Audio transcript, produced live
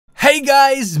Hey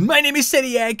guys, my name is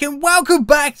Seniac and welcome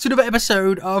back to another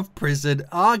episode of Prison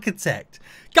Architect.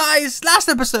 Guys, last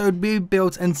episode we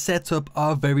built and set up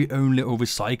our very own little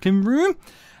recycling room.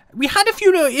 We had a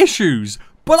few little issues,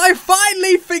 but I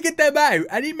finally figured them out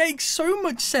and it makes so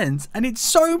much sense and it's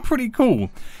so pretty cool.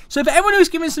 So for everyone who's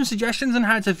given some suggestions on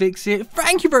how to fix it,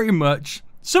 thank you very much.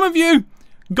 Some of you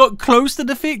got close to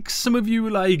the fix, some of you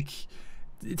were like,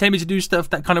 tell me to do stuff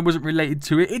that kind of wasn't related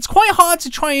to it. It's quite hard to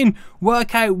try and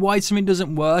work out why something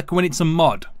doesn't work when it's a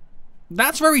mod.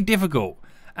 That's very difficult.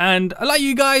 And a lot of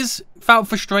you guys felt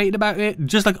frustrated about it,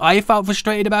 just like I felt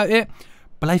frustrated about it.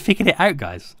 But I figured it out,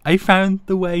 guys. I found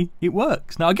the way it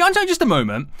works. Now, I'll get on to it in just a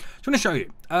moment. I just want to show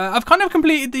you. I've kind of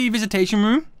completed the visitation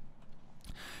room.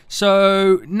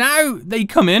 So now they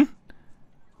come in.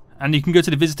 And you can go to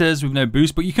the visitors with no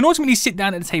boost, but you can ultimately sit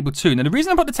down at the table too. Now, the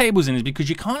reason I put the tables in is because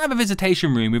you can't have a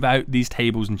visitation room without these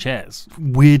tables and chairs,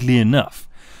 weirdly enough.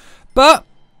 But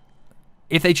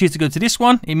if they choose to go to this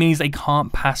one, it means they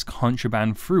can't pass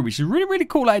contraband through, which is a really, really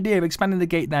cool idea of expanding the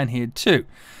gate down here too.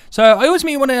 So I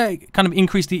ultimately want to kind of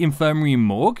increase the infirmary and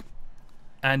morgue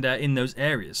and in those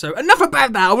areas. So enough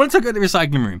about that. I want to talk about the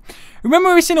recycling room.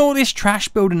 Remember we've seen all this trash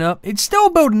building up? It's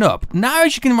still building up. Now,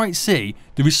 as you can see,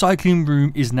 the recycling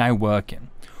room is now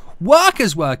working.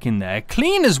 Workers work in there,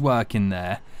 cleaners work in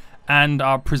there, and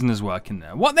our prisoners work in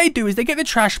there. What they do is they get the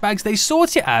trash bags, they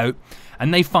sort it out,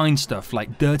 and they find stuff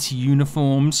like dirty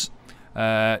uniforms,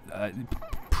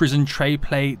 prison tray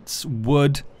plates,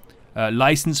 wood,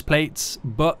 license plates,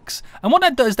 books. And what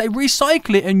that does, they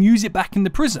recycle it and use it back in the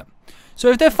prison. So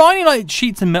if they're finding like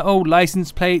sheets of metal,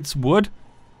 license plates, wood,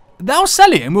 they'll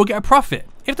sell it and we'll get a profit.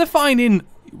 If they're finding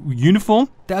uniform,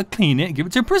 they'll clean it and give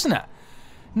it to a prisoner.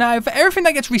 Now, for everything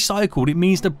that gets recycled, it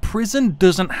means the prison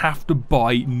doesn't have to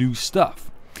buy new stuff.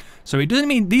 So it doesn't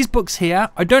mean these books here,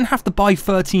 I don't have to buy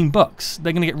 13 books.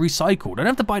 They're going to get recycled. I don't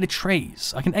have to buy the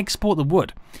trays. I can export the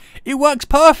wood. It works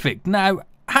perfect. Now,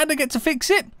 how do I get to fix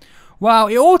it? Well,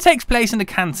 it all takes place in the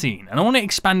canteen. And I want to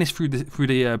expand this through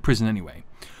the prison anyway.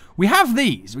 We have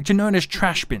these, which are known as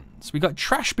trash bins. We've got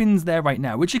trash bins there right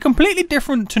now, which are completely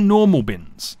different to normal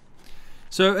bins.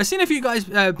 So I've seen a few guys,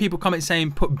 people comment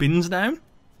saying put bins down.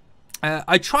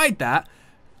 I tried that,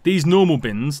 these normal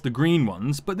bins, the green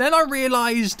ones, but then I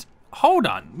realized, hold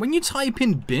on, when you type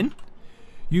in bin,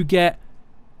 you get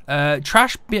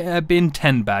trash bin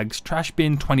 10 bags, trash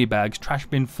bin 20 bags, trash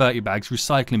bin 30 bags,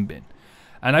 recycling bin.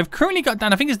 And I've currently got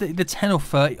down, I think it's the 10 or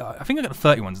 30, I think I got the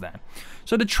 30 ones down.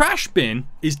 So the trash bin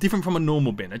is different from a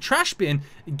normal bin. A trash bin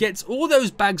gets all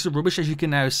those bags of rubbish, as you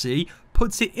can now see,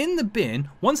 puts it in the bin.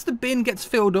 Once the bin gets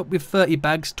filled up with 30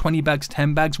 bags, 20 bags,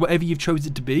 10 bags, whatever you've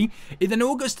chosen it to be, it then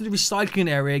all goes to the recycling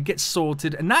area, gets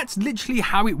sorted, and that's literally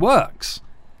how it works.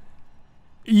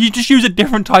 You just use a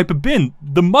different type of bin,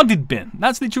 the modded bin.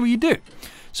 That's literally what you do.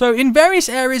 So in various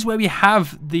areas where we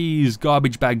have these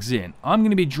garbage bags in, I'm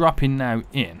going to be dropping now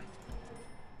in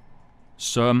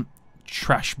some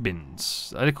trash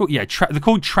bins. They're called, yeah, they're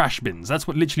called trash bins. That's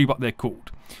literally what they're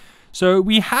called. So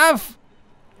we have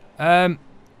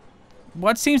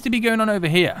what seems to be going on over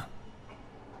here.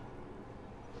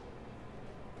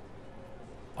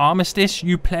 Armistice,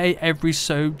 you play every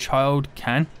so child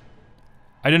can.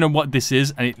 I don't know what this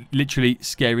is, and it literally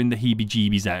scaring the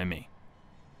heebie-jeebies out of me.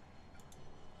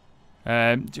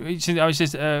 I was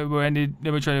just they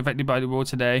were trying affected by the war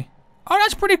today. Oh,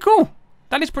 that's pretty cool.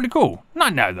 That is pretty cool.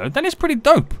 Not now though. That is pretty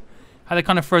dope. How they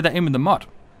kind of throw that in with the mod.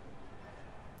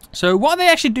 So what are they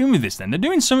actually doing with this then? They're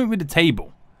doing something with the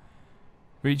table,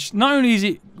 which not only is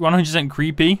it 100%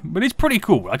 creepy, but it's pretty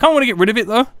cool. I kind of want to get rid of it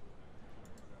though.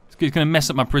 It's going to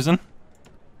mess up my prison.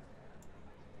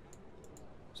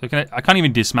 So I can't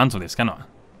even dismantle this, can I?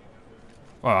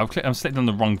 Oh, I'm selecting on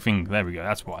the wrong thing. There we go.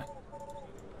 That's why.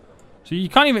 So you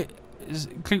can't even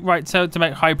click right to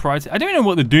make high priority. I don't even know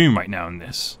what they're doing right now in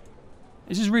this.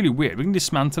 This is really weird. We can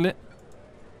dismantle it.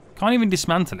 Can't even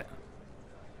dismantle it.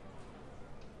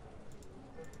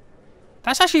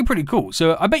 That's actually pretty cool.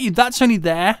 So I bet you that's only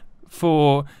there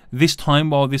for this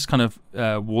time while this kind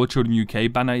of War Children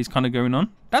UK banner is kind of going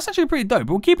on. That's actually pretty dope.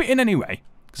 But we'll keep it in anyway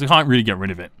because I can't really get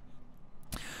rid of it.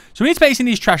 So we need space in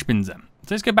these trash bins then. So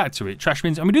let's go back to it. Trash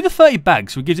bins. And we do the 30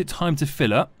 bags so it gives it time to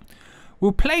fill up.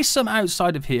 We'll place some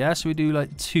outside of here. So we do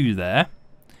like 2 there.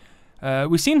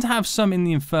 We seem to have some in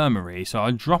the infirmary. So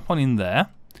I'll drop one in there.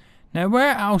 Now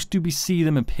where else do we see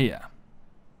them appear?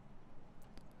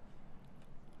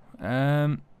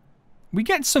 We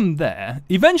get some there.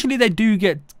 Eventually they do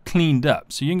get cleaned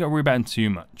up. So you ain't got to worry about them too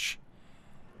much.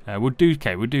 We'll do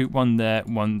one there,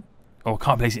 one. Oh, I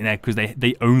can't place it in there because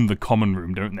they own the common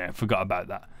room, don't they? I forgot about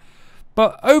that.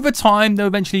 But over time, they'll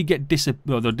eventually get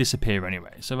they'll disappear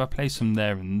anyway. So if I place them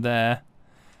there and there,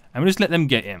 and we'll just let them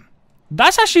get in.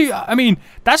 That's actually, I mean,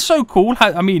 that's so cool.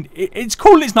 How, I mean, it's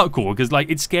cool. It's not cool because like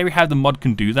it's scary how the mod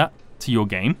can do that to your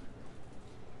game.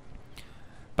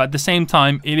 But at the same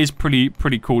time, it is pretty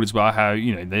cool as well. How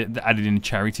they added in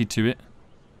charity to it.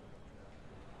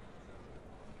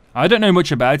 I don't know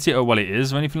much about it or what it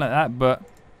is or anything like that, but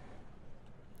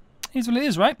here's what it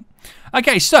is, right?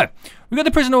 Okay, so we've got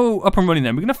the prison all up and running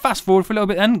then. We're going to fast forward for a little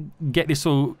bit then, get this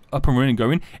all up and running and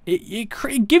going.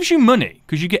 It gives you money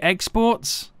because you get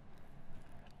exports.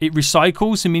 It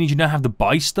recycles, so it means you don't have to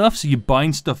buy stuff, so you're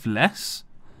buying stuff less.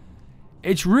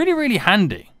 It's really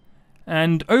handy.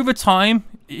 And over time,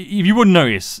 if you wouldn't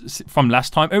notice from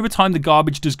last time, over time the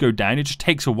garbage does go down. It just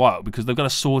takes a while because they've got to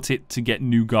sort it to get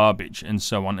new garbage and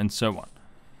so on and so on.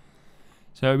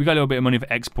 So we got a little bit of money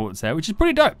for exports there, which is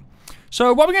pretty dope.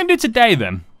 So what we're going to do today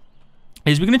then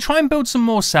is we're going to try and build some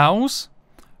more cells.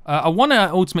 I want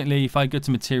to ultimately, if I go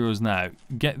to materials now,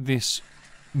 get this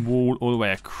wall all the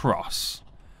way across.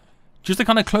 Just to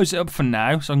kind of close it up for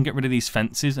now so I can get rid of these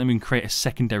fences and we can create a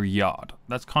secondary yard.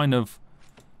 That's kind of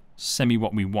semi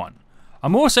what we want.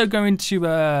 I'm also going to,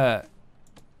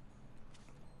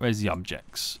 where's the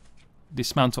objects?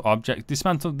 Dismantle objects.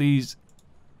 Dismantle these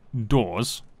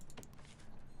doors.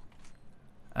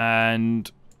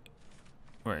 And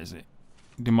where is it?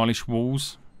 Demolish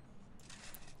walls.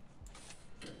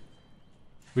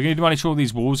 We're going to demolish all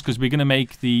these walls because we're going to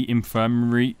make the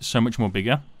infirmary so much more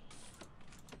bigger.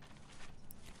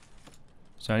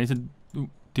 So I need to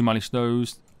demolish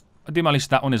those. I'll demolish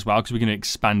that one as well because we're going to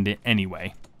expand it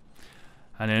anyway.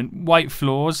 And then white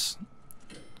floors.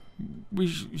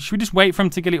 Should we just wait for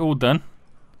them to get it all done?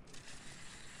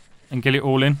 And get it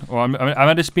all in? Or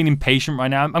I'm just being impatient right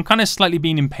now. I'm kind of slightly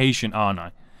being impatient, aren't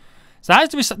I? So how's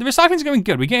the recycling's going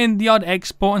good. We're getting the odd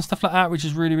export and stuff like that, which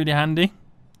is really handy.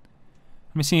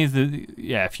 Let me see if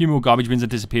a few more garbage bins have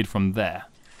disappeared from there.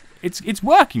 It's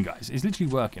working, guys. It's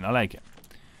literally working. I like it.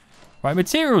 Right,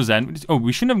 materials then. Oh,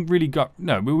 we shouldn't have really got...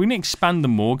 No, but we need to expand the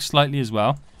morgue slightly as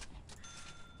well.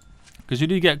 Because you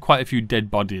do get quite a few dead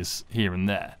bodies here and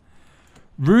there.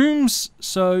 Rooms.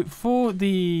 So for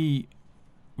the...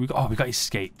 we got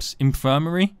escapes.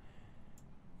 Infirmary.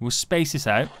 We'll space this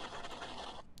out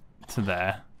to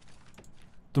there.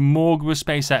 The morgue will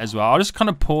space out as well. I'll just kind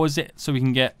of pause it so we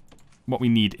can get what we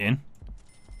need in.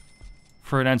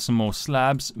 Throw down some more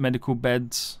slabs. Medical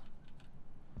beds.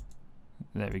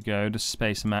 There we go. Just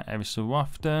space them out every so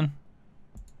often.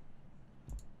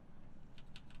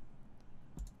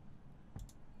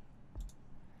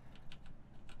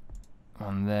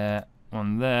 One there.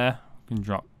 One there. We can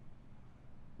drop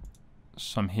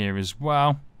some here as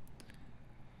well.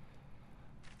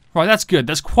 Right, that's good.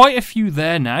 There's quite a few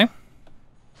there now.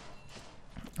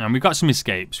 And we've got some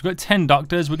escapes. We've got 10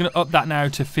 doctors. We're going to up that now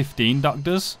to 15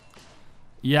 doctors.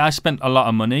 Yeah, I spent a lot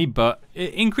of money, but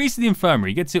it increases the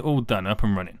infirmary. Gets it all done, up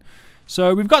and running.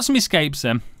 So we've got some escapes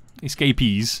then.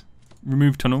 Escapees.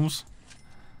 Remove tunnels.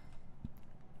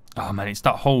 Oh, man, it's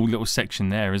that whole little section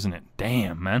there, isn't it?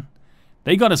 Damn, man.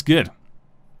 They got us good.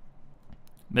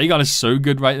 They got us so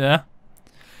good right there.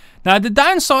 Now, the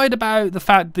downside about the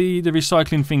fact the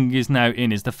recycling thing is now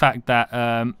in is the fact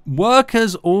that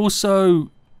workers also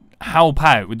help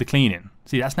out with the cleaning.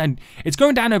 See, that's now, it's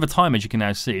going down over time, as you can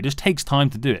now see. It just takes time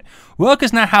to do it.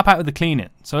 Workers now help out with the cleaning.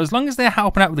 So as long as they're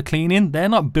helping out with the cleaning, they're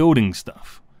not building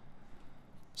stuff.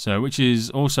 So, which is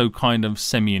also kind of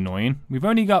semi-annoying. We've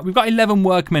got 11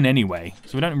 workmen anyway,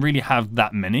 so we don't really have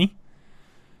that many.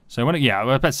 So when I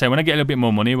was about to say, when I get a little bit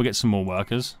more money, we'll get some more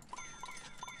workers.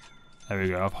 There we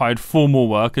go. I've hired 4 more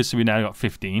workers, so we now got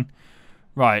 15.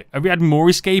 Right, have we had more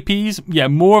escapees? Yeah,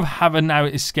 more have now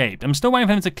escaped. I'm still waiting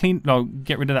for them to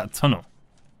get rid of that tunnel.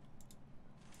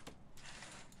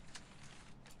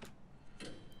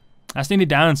 That's the only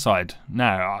downside.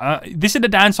 Now, this is the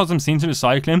downsides I'm seeing to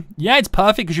recycling. Yeah, it's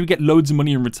perfect because you get loads of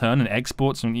money in return and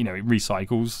exports and, it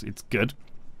recycles. It's good.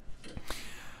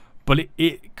 But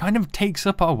it kind of takes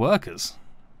up our workers.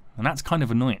 And that's kind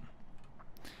of annoying.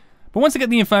 But once I get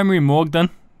the infirmary and morgue done,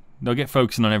 they'll get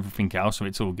focusing on everything else, so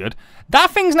it's all good.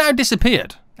 That thing's now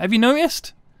disappeared. Have you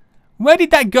noticed? Where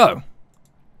did that go?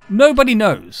 Nobody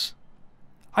knows.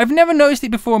 I've never noticed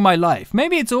it before in my life.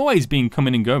 Maybe it's always been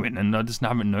coming and going and I just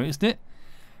haven't noticed it.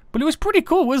 But it was pretty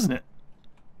cool, wasn't it?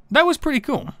 That was pretty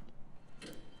cool.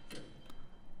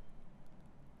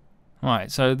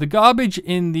 Alright, so the garbage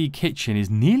in the kitchen is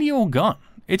nearly all gone.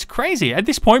 It's crazy. At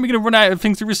this point, we're going to run out of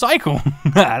things to recycle.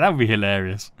 That would be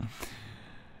hilarious.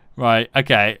 Right,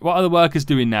 okay. What are the workers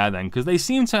doing now then? Because they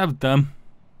seem to have done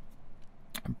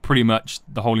pretty much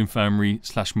the whole infirmary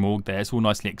 / morgue there. It's all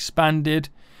nicely expanded.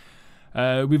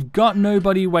 We've got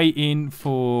nobody waiting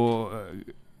for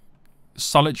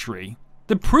solitary.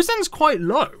 The prison's quite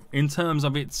low in terms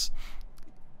of its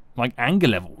like anger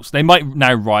levels. They might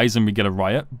now rise and we get a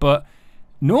riot, but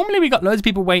normally we got loads of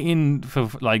people waiting for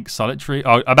like solitary.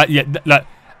 Oh, I bet, yeah. Like,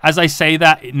 as I say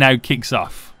that, it now kicks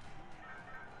off.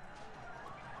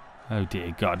 Oh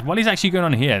dear God! What is actually going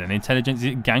on here? Then intelligence, is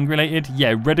it gang related?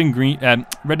 Yeah, red and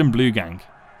blue gang.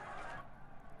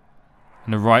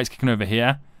 And the riot's kicking over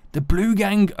here. The blue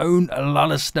gang own a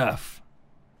lot of stuff.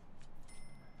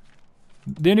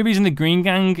 The only reason the green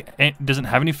gang doesn't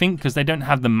have anything because they don't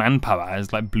have the manpower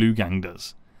as like blue gang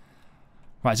does.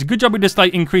 Right, it's a good job we just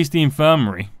like increased the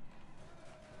infirmary,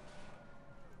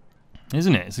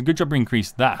 isn't it? It's a good job we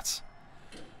increased that.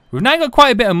 We've now got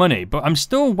quite a bit of money, but I'm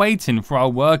still waiting for our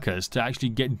workers to actually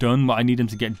get done what I need them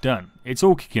to get done. It's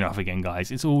all kicking off again, guys.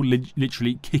 It's all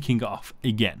literally kicking off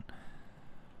again.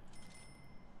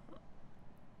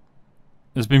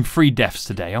 There's been 3 deaths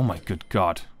today. Oh my good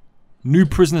God. New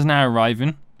prisoners now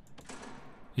arriving.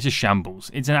 It's a shambles.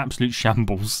 It's an absolute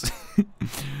shambles.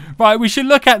 Right, we should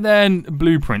look at then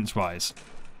blueprints-wise.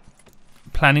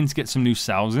 Planning to get some new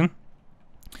cells in.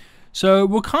 So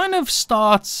we'll kind of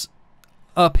start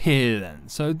up here then.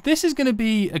 So this is going to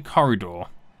be a corridor.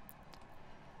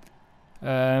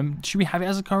 Should we have it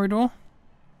as a corridor?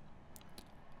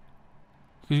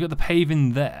 Because we've got the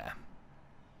paving there.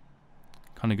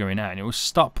 Kind of going out. And it will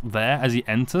stop there as he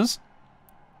enters.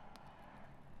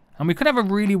 And we could have a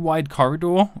really wide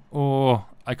corridor, or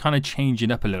I kind of change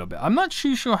it up a little bit. I'm not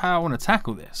too sure how I want to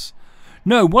tackle this.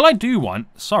 No, what I do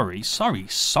want, sorry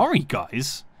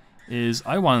guys, is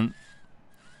I want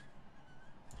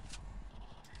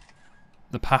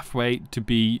the pathway to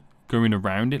be going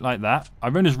around it like that.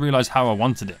 I've only just realized how I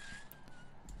wanted it.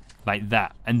 Like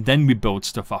that. And then we build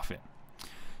stuff off it.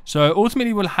 So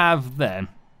ultimately we'll have then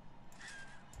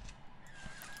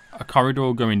a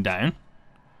corridor going down.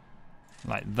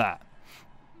 Like that.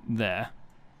 There.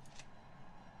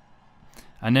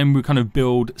 And then we kind of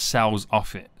build cells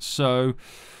off it. So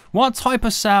what type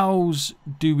of cells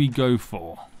do we go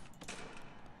for?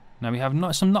 Now we have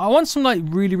some. I want some like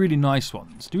really nice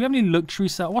ones. Do we have any luxury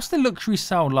cell? What's the luxury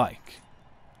cell like?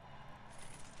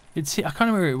 It's I can't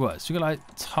remember where it was. We got like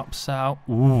top cell.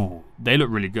 Ooh, they look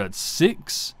really good.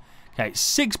 6. Okay,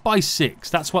 6 by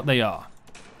 6. That's what they are.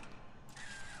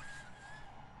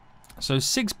 So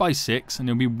 6 by 6, and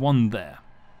there'll be 1 there.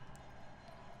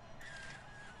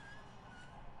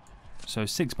 So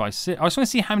 6 by 6. I just want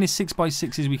to see how many 6 by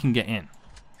 6s we can get in.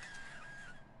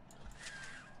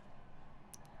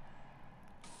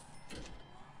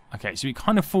 Okay, so it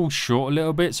kind of falls short a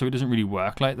little bit, so it doesn't really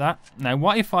work like that. Now,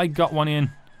 what if I got one in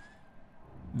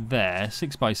there?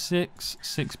 6 by 6,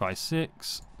 6 by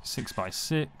 6, 6 by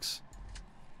 6,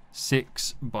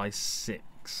 6 by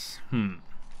 6.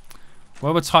 What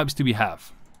other types do we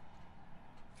have?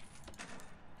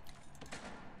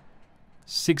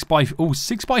 6 by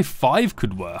 5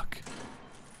 could work.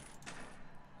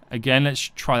 Again, let's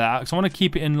try that out because I want to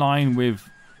keep it in line with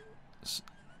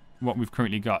what we've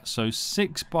currently got. So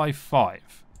 6 by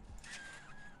 5.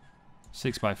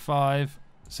 6 by 5.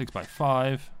 6 by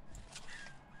 5.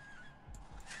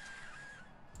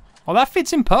 Oh, that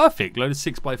fits in perfect. Load of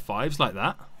 6 by 5s like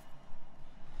that.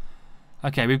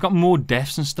 Okay, we've got more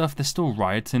deaths and stuff. They're still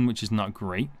rioting, which is not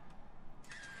great.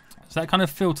 So that kind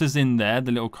of filters in there,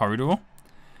 the little corridor.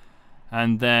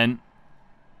 And then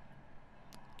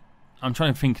I'm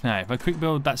trying to think now. If I quick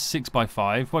build that 6 by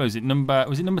 5, what is it?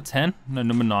 Was it number 10? No,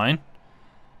 number 9.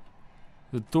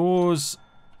 The doors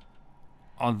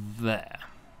are there.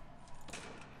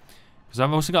 Because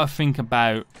I've also got to think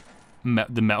about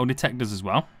the metal detectors as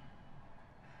well.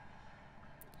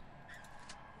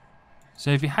 So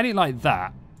if you had it like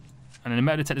that, and then the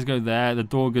metal detectors go there, the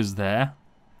door goes there.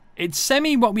 It's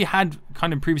semi what we had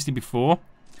kind of previously before,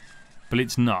 but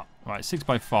it's not. Right, 6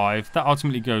 by 5. That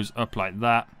ultimately goes up like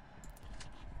that.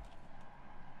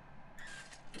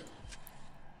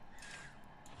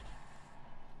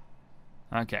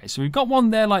 Okay, so we've got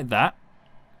one there like that.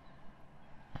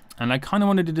 And I kind of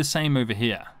want to do the same over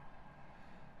here.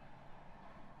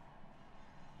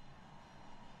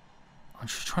 I'm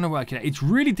just trying to work it out. It's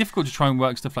really difficult to try and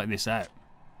work stuff like this out.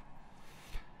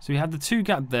 So we have the 2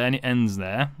 gap there and it ends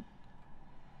there.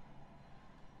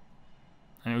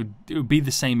 And it would be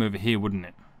the same over here, wouldn't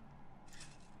it?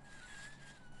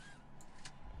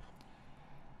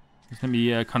 Just let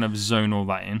me kind of zone all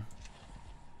that in.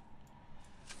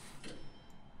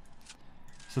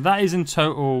 So that is in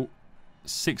total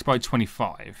 6 by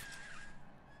 25.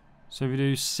 So if we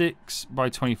do 6 by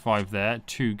 25 there,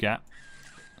 2 gap,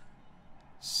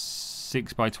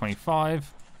 6 by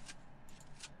 25.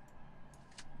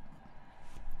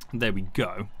 There we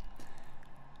go.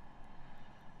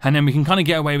 And then we can kind of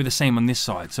get away with the same on this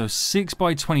side. So 6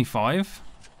 by 25.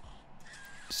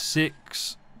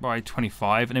 6 by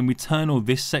 25. And then we turn all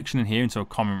this section in here into a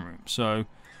common room. So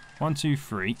 1, 2,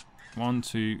 3. 1,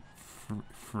 2,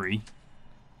 3.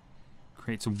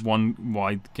 Creates a 1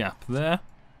 wide gap there.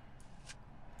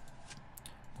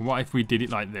 What if we did it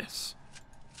like this?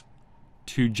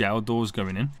 2 gel doors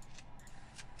going in.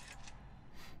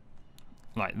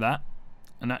 Like that.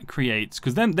 And that creates,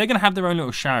 because then they're going to have their own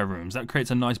little shower rooms. That creates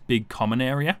a nice big common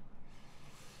area.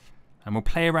 And we'll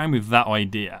play around with that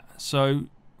idea. So,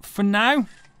 for now,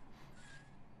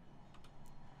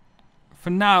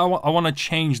 I want to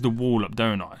change the wall up,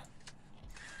 don't I?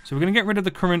 So we're going to get rid of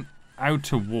the current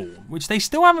outer wall, which they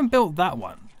still haven't built that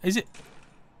one. Is it?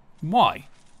 Why?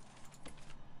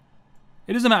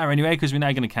 It doesn't matter anyway, because we're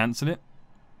now going to cancel it.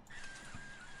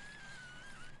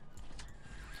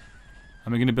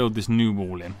 And we're going to build this new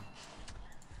wall in.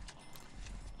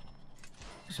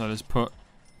 So let's put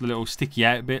the little sticky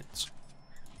out bits.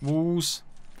 Walls.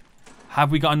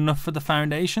 Have we got enough for the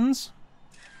foundations?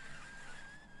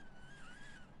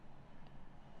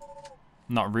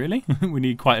 Not really. We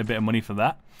need quite a bit of money for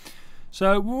that.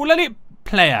 So we'll let it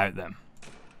play out then.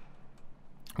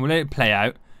 We'll let it play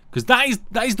out. Because that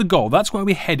is the goal. That's where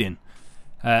we're heading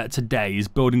today, is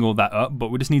building all that up.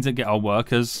 But we just need to get our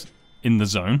workers in the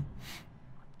zone.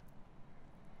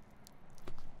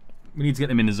 We need to get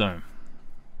them in the zone.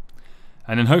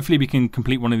 And then hopefully we can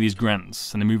complete one of these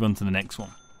grants and then move on to the next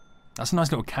one. That's a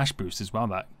nice little cash boost as well,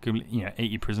 that.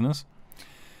 80 prisoners.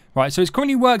 Right, so it's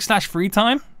currently work/free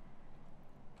time.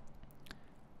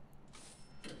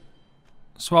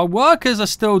 So our workers are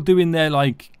still doing their,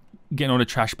 like, getting all the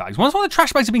trash bags. Once all the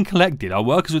trash bags have been collected, our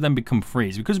workers will then become free.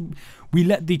 It's because we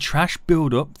let the trash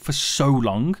build up for so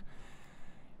long.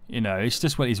 You know, it's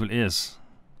just what it is.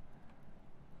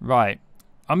 Right.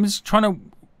 I'm just trying to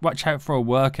watch out for a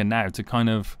worker now to kind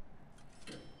of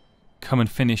come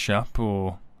and finish up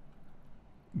or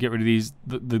get rid of these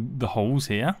the holes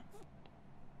here.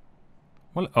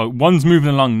 Well, oh, one's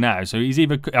moving along now, so he's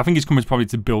either, I think he's coming probably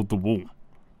to build the wall.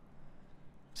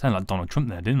 Sounded like Donald Trump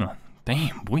there, didn't I?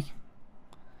 Damn, boy.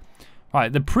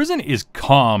 Right, the prison is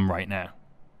calm right now.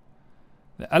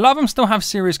 A lot of them still have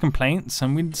serious complaints,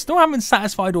 and we still haven't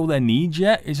satisfied all their needs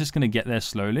yet. It's just going to get there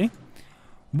slowly.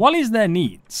 What is their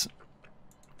needs?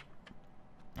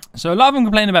 So a lot of them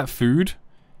complain about food.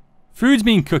 Food's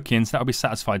being cooking, so that'll be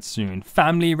satisfied soon.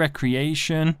 Family,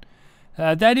 recreation. They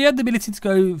had the ability to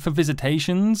go for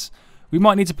visitations. We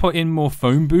might need to put in more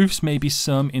phone booths, maybe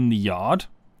some in the yard.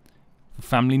 For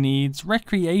family needs.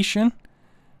 Recreation.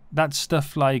 That's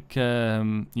stuff like, you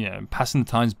know, passing the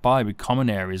times by with common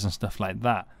areas and stuff like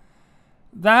that.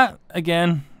 That,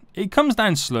 again, it comes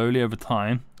down slowly over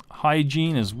time.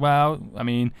 Hygiene as well. I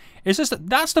mean, it's just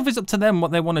that stuff is up to them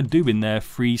what they want to do in their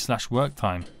free/work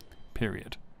time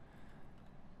period.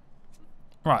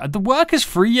 Right, are the workers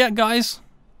free yet, guys?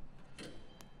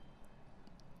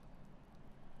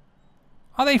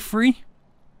 Are they free?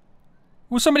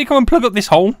 Will somebody come and plug up this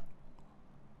hole?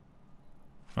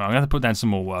 Right, I'm going to have to put down some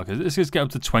more workers. Let's just get up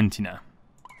to 20 now.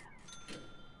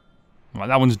 Right,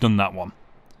 that one's done that one.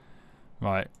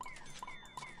 Right.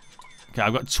 Okay,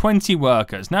 I've got 20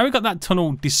 workers. Now we've got that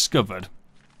tunnel discovered.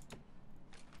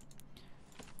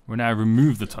 We'll now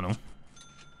remove the tunnel.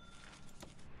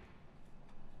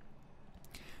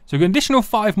 So we've got an additional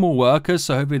 5 more workers,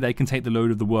 so hopefully they can take the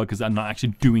load of the workers that are not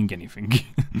actually doing anything.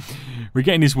 We're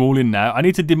getting this wall in now. I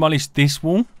need to demolish this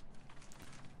wall.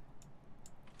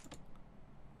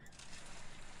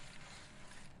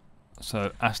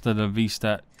 So, hasta la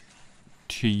vista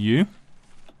to you.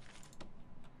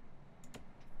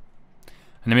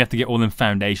 And then we have to get all them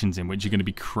foundations in, which are going to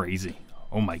be crazy.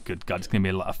 Oh my good God, it's going to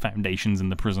be a lot of foundations in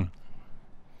the prison.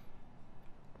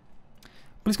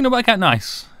 But it's going to work out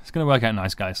nice. It's going to work out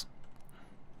nice, guys.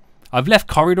 I've left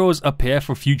corridors up here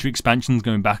for future expansions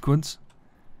going backwards,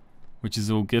 which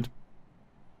is all good.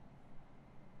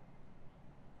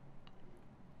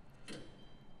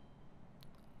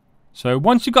 So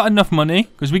once you've got enough money,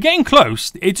 because we're getting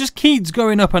close, it just keeps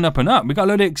going up and up and up. We've got a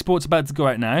load of exports about to go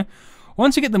out now.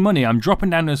 Once you get the money, I'm dropping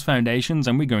down those foundations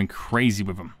and we're going crazy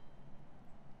with them.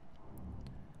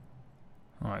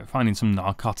 Alright, finding some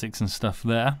narcotics and stuff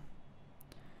there.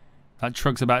 That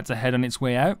truck's about to head on its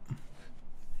way out.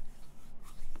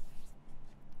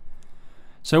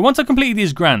 So once I complete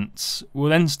these grants, we'll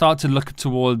then start to look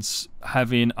towards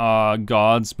having our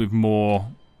guards with more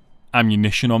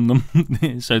ammunition on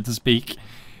them, so to speak,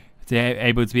 to be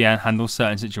able to handle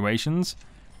certain situations.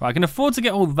 Right, I can afford to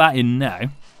get all that in now.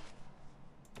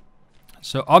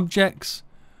 So objects,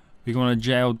 we go on a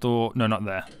jail door. No, not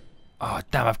there. Oh,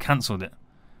 damn, I've cancelled it.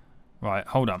 Right,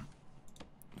 hold on.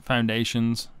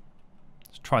 Foundations.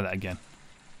 Let's try that again.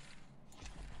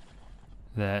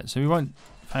 There. So we want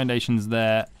foundations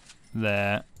there,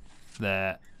 there,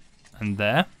 there, and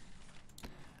there.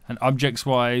 And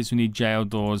objects-wise, we need jail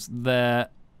doors there,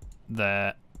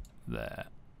 there, there,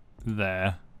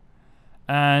 there.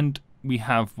 And we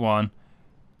have one.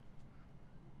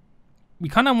 We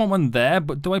kind of want one there,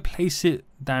 but do I place it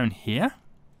down here?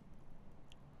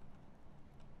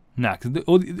 Nah, because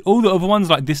all the other ones,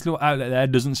 like this little outlet there,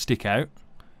 doesn't stick out.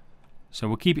 So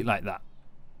we'll keep it like that.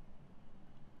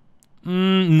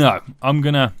 No, I'm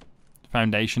going to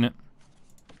foundation it.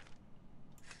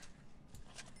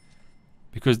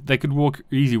 Because they could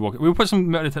easily walk. We'll put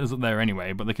some metal detectors up there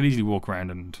anyway, but they could easily walk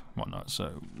around and whatnot.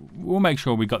 So we'll make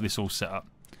sure we got this all set up.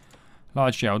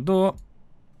 Large jail door.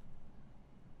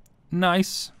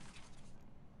 Nice.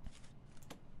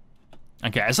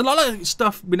 Okay, there's a lot of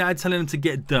stuff we're now telling them to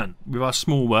get done with our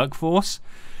small workforce,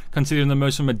 considering that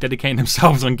most of them are dedicating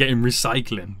themselves on getting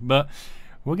recycling. But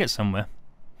we'll get somewhere.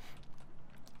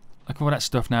 Look at all that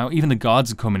stuff now. Even the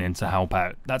guards are coming in to help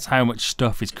out. That's how much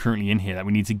stuff is currently in here that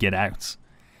we need to get out.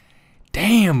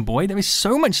 Damn, boy, there is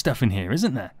so much stuff in here,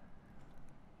 isn't there?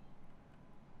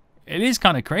 It is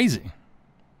kind of crazy.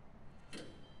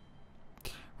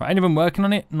 Right, anyone working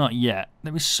on it? Not yet.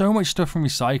 There is so much stuff from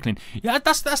recycling. Yeah,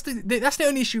 that's the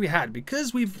only issue we had.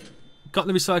 Because we've got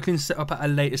the recycling set up at a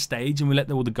later stage and we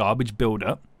let all the garbage build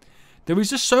up, there is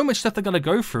just so much stuff they're going to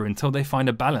go through until they find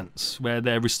a balance where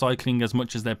they're recycling as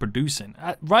much as they're producing.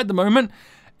 Right at the moment,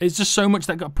 it's just so much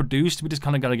that got produced, we just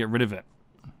kind of got to get rid of it.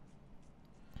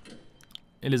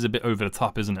 It is a bit over the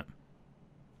top, isn't it?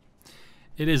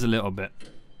 It is a little bit.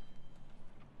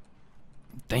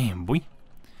 Damn, boy.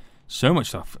 So much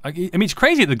stuff. I mean, it's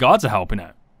crazy that the guards are helping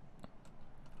out.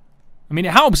 I mean,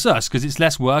 it helps us because it's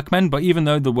less workmen, but even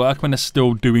though the workmen are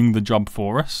still doing the job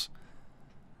for us,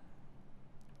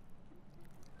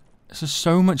 there's just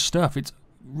so much stuff. It's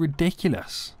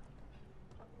ridiculous.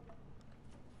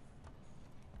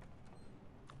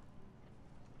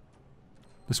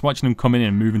 Just watching them come in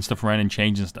and moving stuff around and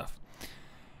changing stuff.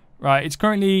 Right, it's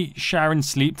currently shower and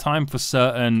sleep time for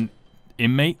certain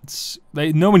inmates.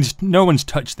 No one's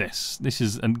touched this. This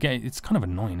is, again, it's kind of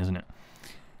annoying, isn't it?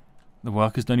 The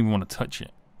workers don't even want to touch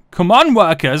it. Come on,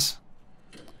 workers!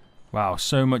 Wow,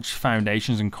 so much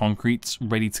foundations and concretes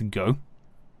ready to go.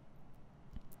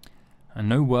 And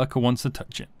no worker wants to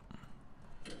touch it.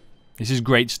 This is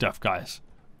great stuff, guys.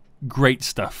 Great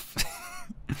stuff.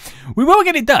 We will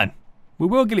get it done. We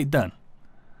will get it done.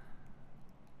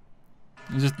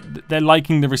 It's just, they're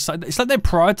liking the recycling. It's like they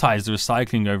prioritize the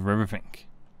recycling over everything.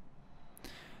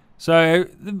 So,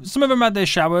 some of them had their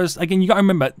showers. Again, you got to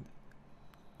remember,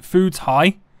 food's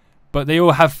high, but they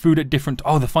all have food at different...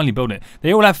 Oh, they're finally building it.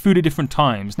 They all have food at different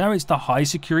times. Now it's the high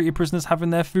security prisoners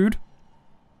having their food.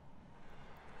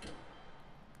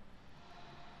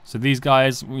 So these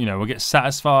guys, you know, will get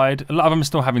satisfied. A lot of them are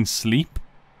still having sleep.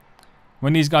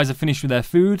 When these guys are finished with their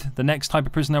food, the next type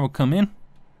of prisoner will come in.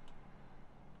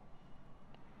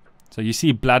 So you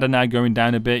see bladder now going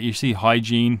down a bit. You see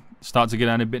hygiene start to go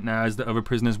down a bit now as the other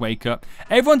prisoners wake up.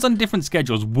 Everyone's on different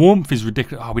schedules. Warmth is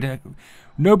ridiculous. Oh,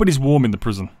 nobody's warm in the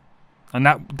prison. And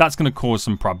that's going to cause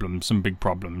some problems, some big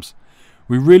problems.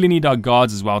 We really need our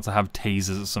guards as well to have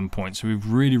tasers at some point. So we've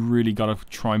really, really got to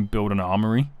try and build an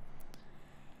armory.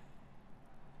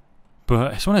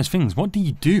 But it's one of those things. What do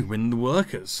you do when the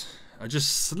workers are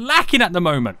just slacking at the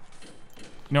moment?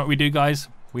 You know what we do, guys?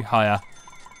 We hire.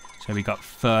 So we got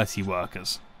 30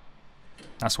 workers.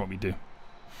 That's what we do.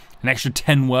 An extra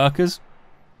 10 workers.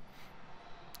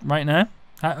 Right now.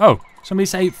 Oh, somebody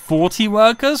say 40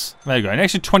 workers? There you go. An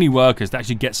extra 20 workers to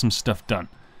actually get some stuff done.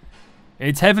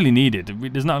 It's heavily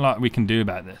needed. There's not a lot we can do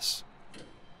about this.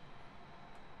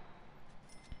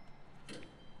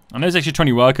 And those extra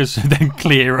 20 workers then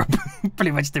clear up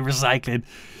pretty much the recycling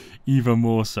even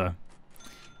more so.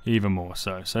 Even more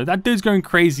so. So that dude's going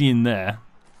crazy in there.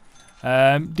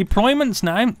 Deployments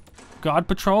now. Guard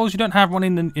patrols. You don't have one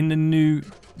in the new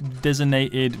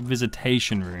designated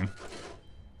visitation room.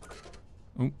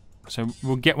 Ooh, so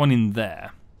we'll get one in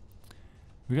there.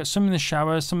 We've got some in the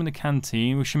shower, some in the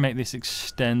canteen. We should make this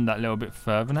extend that little bit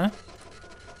further now.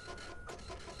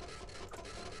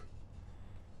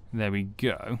 There we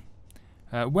go.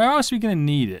 Where else are we going to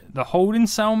need it? The holding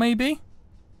cell, maybe?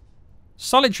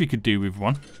 Solitary could do with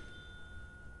one.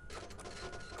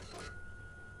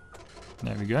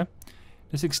 There we go.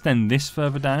 Let's extend this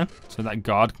further down so that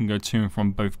guard can go to and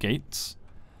from both gates.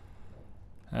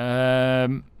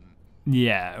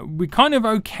 yeah, we're kind of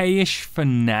okay-ish for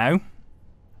now.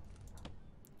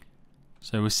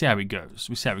 So we'll see how it goes.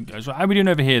 We'll see how it goes. Right, how are we doing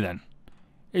over here then?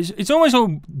 It's almost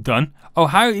all done. Oh,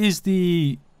 how is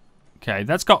the... Okay,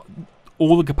 that's got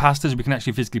all the capacitors we can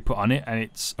actually physically put on it, and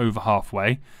it's over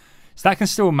halfway. So that can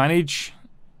still manage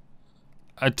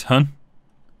a ton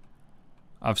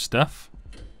of stuff.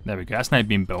 There we go. That's now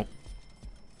being built.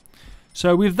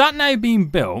 So with that now being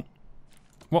built,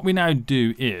 what we now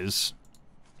do is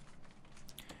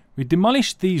we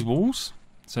demolish these walls.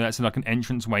 So that's like an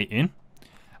entrance way in.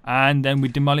 And then we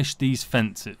demolish these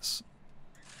fences.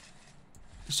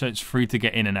 So it's free to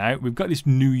get in and out. We've got this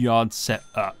new yard set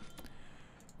up.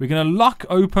 We're going to lock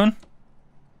open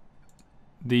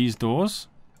these doors.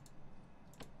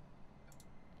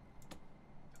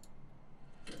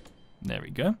 There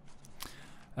we go.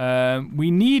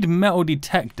 We need metal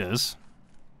detectors.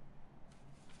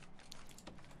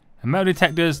 And metal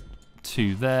detectors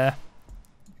to there.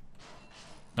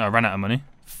 Oh, I ran out of money.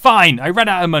 Fine, I ran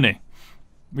out of money.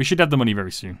 We should have the money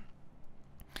very soon.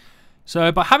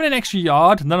 So by having an extra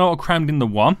yard, they're not all crammed into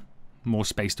one. More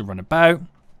space to run about.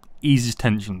 Eases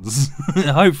tensions.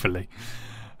 Hopefully.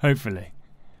 Hopefully.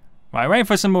 Right, waiting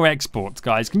for some more exports,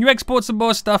 guys. Can you export some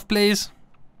more stuff, please?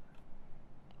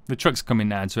 The truck's coming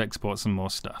now to export some more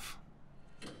stuff.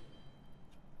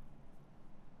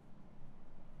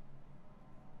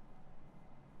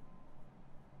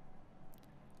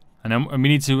 And then we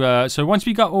need to, so once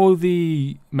we got all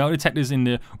the metal detectors in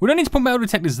there, we don't need to put metal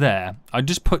detectors there. I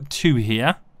just put 2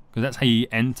 here, because that's how you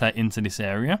enter into this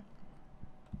area.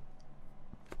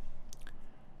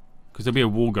 Because there'll be a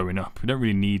wall going up. We don't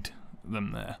really need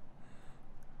them there.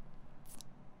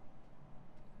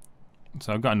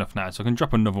 So I've got enough now, so I can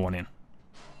drop another one in.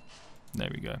 There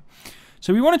we go.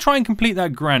 So we want to try and complete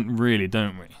that grant, really,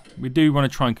 don't we? We do want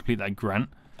to try and complete that grant.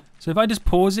 So if I just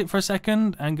pause it for a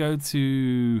second and go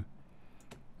to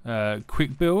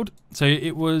quick build. So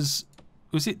it was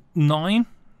it 9?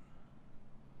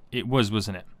 It was,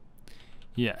 wasn't it?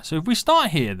 Yeah, so if we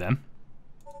start here then.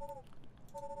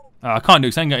 I can't do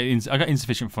it because I got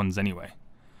insufficient funds anyway.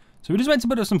 So we just went to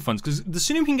put up some funds because the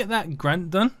sooner we can get that grant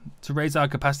done to raise our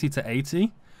capacity to 80,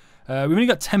 we've only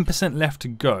got 10% left to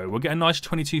go. We'll get a nice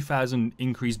 22,000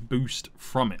 increased boost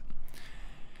from it,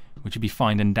 which would be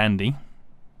fine and dandy.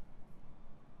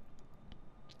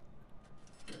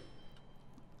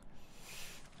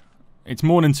 It's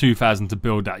more than 2,000 to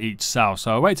build at each cell,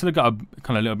 so I'll wait till I got a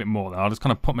kind of little bit more. Then I'll just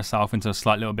kind of put myself into a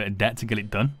slight little bit of debt to get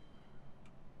it done.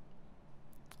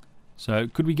 So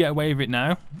could we get away with it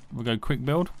now? We'll go quick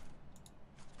build.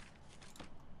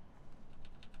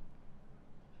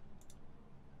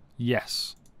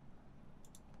 Yes.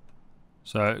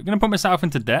 So I'm going to put myself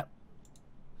into debt,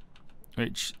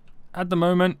 which at the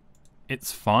moment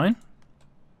it's fine.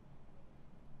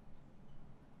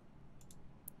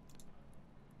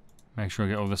 Make sure I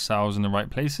get all the cells in the right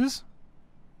places.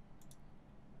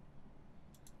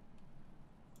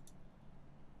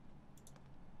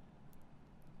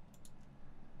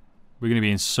 We're going to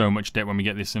be in so much debt when we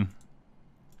get this in.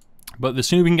 But the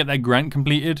sooner we can get that grant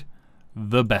completed,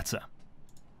 the better.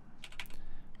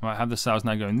 Right, have the cells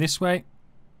now going this way.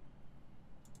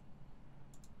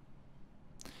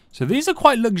 So these are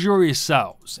quite luxurious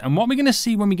cells. And what we're going to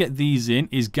see when we get these in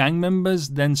is gang members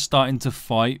then starting to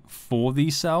fight for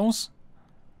these cells.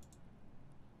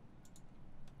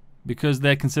 Because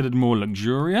they're considered more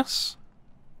luxurious.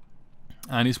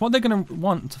 And it's what they're going to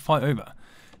want to fight over.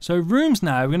 So rooms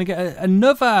now, we're going to get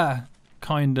another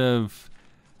kind of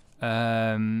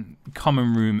common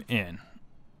room in.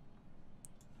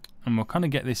 And we'll kind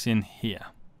of get this in here.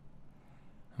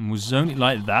 And we'll zone it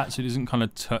like that so it doesn't kind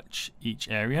of touch each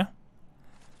area.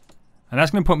 And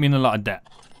that's going to put me in a lot of debt.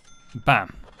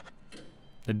 Bam.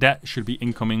 The debt should be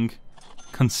incoming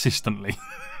consistently.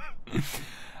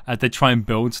 As they try and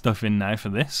build stuff in now for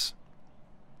this.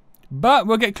 But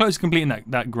we'll get close to completing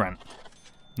that grant.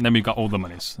 And then we've got all the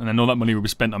monies. And then all that money will be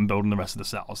spent on building the rest of the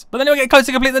cells. But then we'll get close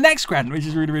to complete the next grant, which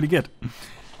is really, really good.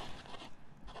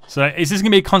 So is this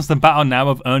going to be a constant battle now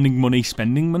of earning money,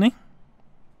 spending money?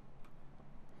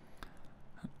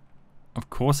 Of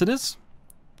course it is.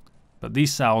 But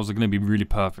these cells are going to be really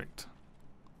perfect.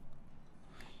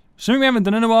 Something we haven't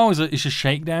done in a while is a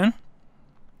shakedown.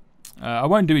 I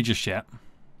won't do it just yet.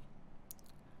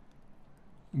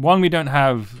 One, we don't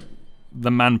have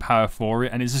the manpower for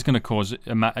it, and it's just going to cause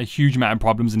a huge amount of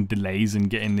problems and delays in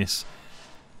getting this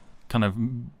kind of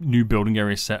new building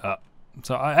area set up.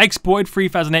 So I exported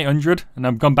 3,800, and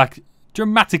I've gone back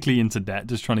dramatically into debt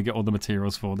just trying to get all the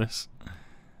materials for this.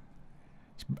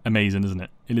 It's amazing, isn't it?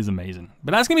 It is amazing.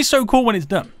 But that's going to be so cool when it's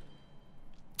done.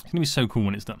 It's going to be so cool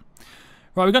when it's done.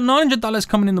 Right, we've got $900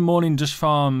 coming in the morning just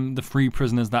from the free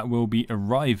prisoners that will be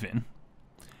arriving.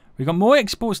 We've got more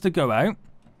exports to go out.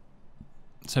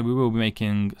 So we will be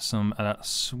making some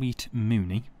sweet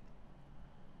mooney.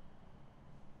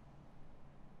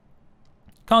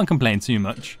 Can't complain too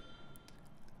much.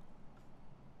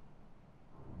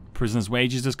 Prisoners'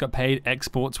 wages just got paid.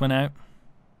 Exports went out.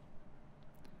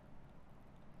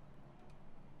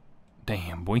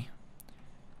 Damn, boy.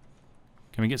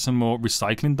 Can we get some more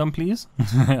recycling done, please?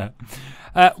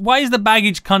 Why is the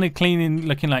baggage kind of cleaning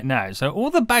looking like now? So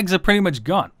all the bags are pretty much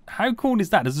gone. How cool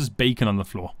is that? There's just bacon on the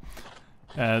floor.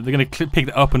 They're going to pick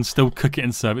it up and still cook it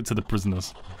and serve it to the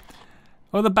prisoners.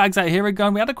 All the bags out here are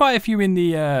gone. We had quite a few in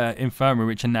the infirmary,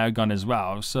 which are now gone as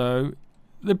well. So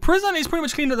the prison is pretty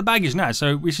much cleaned up the baggage now.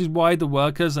 So which is why the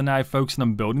workers are now focusing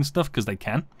on building stuff, because they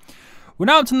can. We're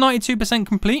now up to 92%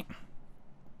 complete.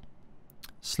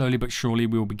 Slowly but surely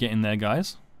we will be getting there,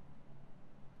 guys.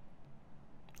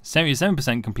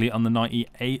 77% complete on the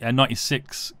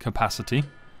 96 capacity.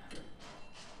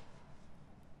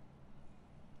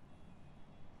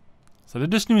 So they're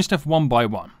just doing stuff one by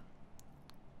one.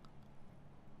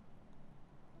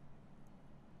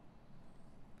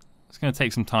 It's going to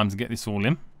take some time to get this all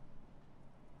in.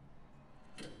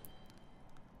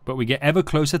 But we get ever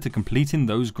closer to completing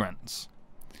those grants.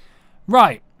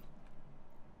 Right.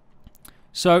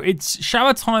 So it's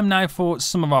shower time now for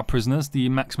some of our prisoners, the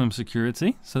maximum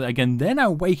security. So that, again, they're now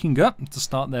waking up to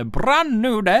start their brand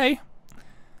new day.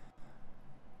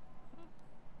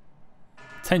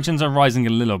 Tensions are rising a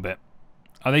little bit.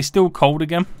 Are they still cold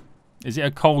again? Is it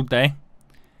a cold day?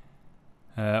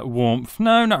 Warmth?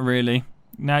 No, not really.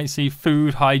 Now you see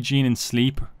food, hygiene, and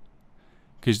sleep.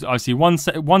 Because I see one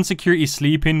security is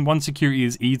sleeping, one security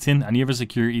is eating, and the other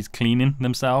security is cleaning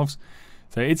themselves.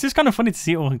 So it's just kind of funny to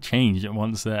see it all change at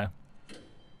once there.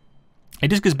 It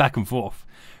just goes back and forth.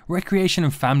 Recreation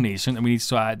and family is something that we need to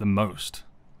sort out the most.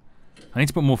 I need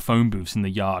to put more phone booths in the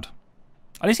yard.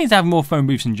 I just need to have more phone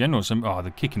booths in general. So, oh,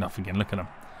 they're kicking off again. Look at them.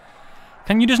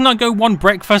 Can you just not go one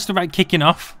breakfast without kicking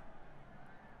off?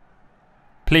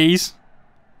 Please?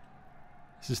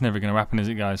 This is never going to happen, is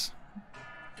it, guys?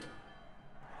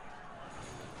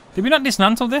 Did we not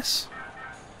dismantle this?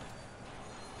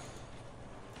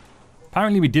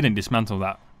 Apparently we didn't dismantle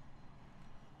that.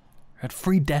 We had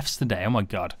 3 deaths today, oh my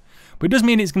god. But it does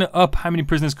mean it's going to up how many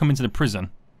prisoners come into the prison.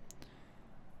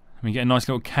 And we get a nice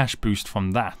little cash boost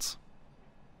from that.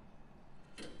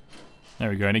 There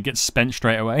we go, and it gets spent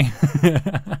straight away.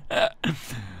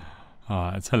 Oh,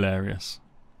 it's hilarious.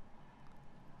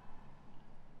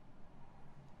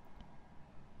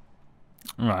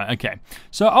 Right, okay.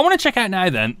 So I want to check out now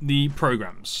then the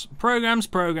programs. Programs,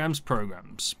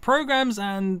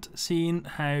 and seeing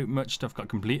how much stuff got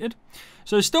completed.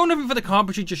 So still nothing for the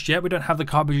carpentry just yet. We don't have the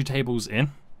carpentry tables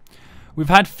in. We've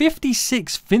had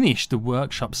 56 finish the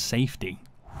workshop safety.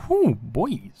 Whew,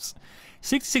 boys.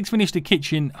 66 finished the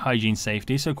kitchen hygiene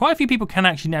safety. So quite a few people can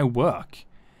actually now work.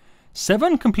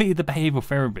 7 completed the behavioral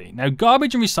therapy. Now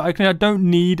garbage and recycling, I don't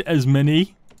need as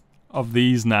many of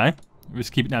these now. Let's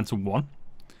keep it down to 1.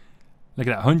 Look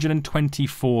at that,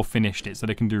 124 finished it, so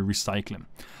they can do recycling.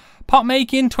 Pot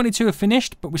making, 22 are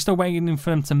finished, but we're still waiting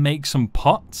for them to make some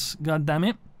pots. God damn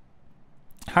it.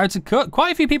 How to cook,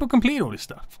 quite a few people completed all this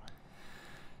stuff.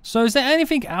 So is there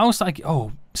anything else like,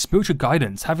 oh, spiritual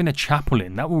guidance, having a chapel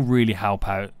in, that will really help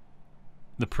out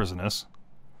the prisoners.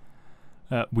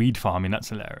 Weed farming, that's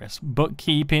hilarious.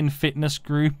 Bookkeeping, fitness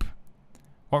group.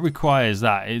 What requires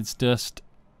that? It's just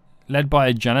led by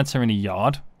a janitor in a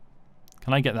yard.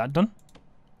 Can I get that done?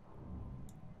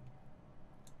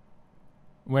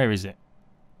 Where is it?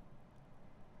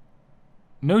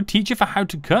 No teacher for how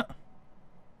to cut?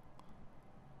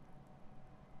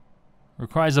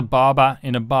 Requires a barber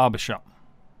in a barber shop.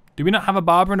 Do we not have a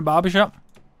barber in a barber shop?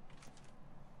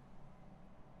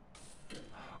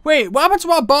 Wait, what happened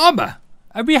to our barber?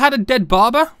 Have we had a dead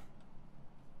barber?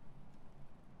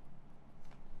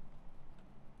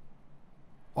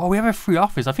 Oh, we have a free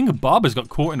office. I think a barber's got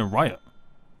caught in a riot.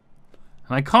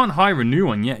 And I can't hire a new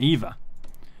one yet either.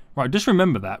 Right, just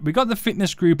remember that. We got the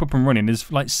fitness group up and running. There's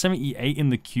like 78 in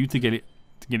the queue to get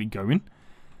it going.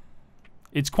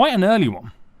 It's quite an early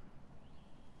one.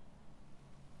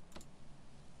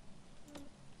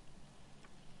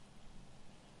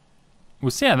 We'll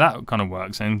see how that kind of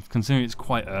works, and considering it's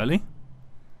quite early.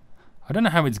 I don't know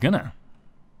how it's gonna.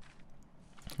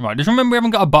 Right, just remember we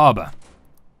haven't got a barber.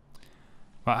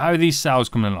 Right, how are these cells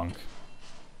coming along?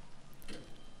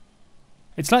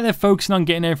 It's like they're focusing on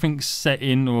getting everything set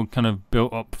in or kind of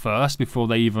built up first before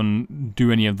they even do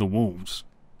any of the walls.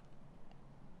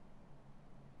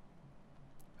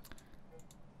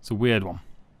 It's a weird one.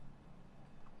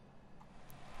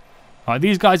 Alright,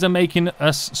 these guys are making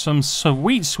us some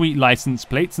sweet, sweet license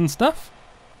plates and stuff.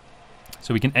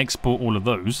 So we can export all of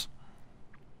those.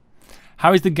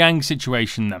 How is the gang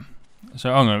situation then?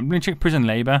 So, I'm going to check prison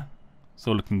labor. It's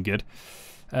all looking good.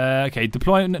 Okay,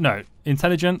 deployment. No,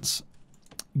 intelligence.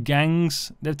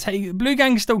 Gangs. Blue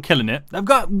Gang's still killing it. They've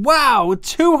got, wow,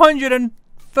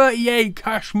 238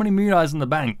 cash money mulas in the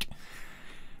bank.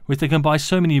 Which they can buy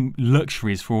so many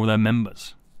luxuries for all their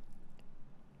members.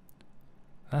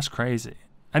 That's crazy.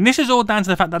 And this is all down to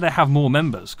the fact that they have more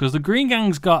members. Because the Green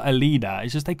Gang's got a leader.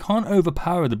 It's just they can't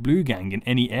overpower the Blue Gang in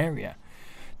any area.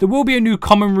 There will be a new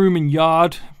common room and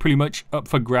yard pretty much up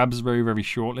for grabs very, very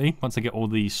shortly. Once I get all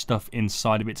the stuff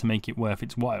inside of it to make it worth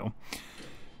its while.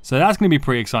 So that's going to be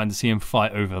pretty exciting to see him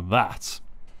fight over that.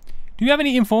 Do you have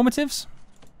any informatives?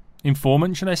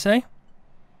 Informant, should I say?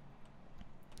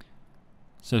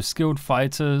 So skilled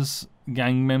fighters,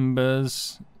 gang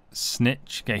members,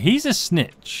 snitch. Okay, he's a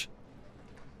snitch.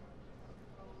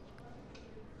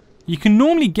 You can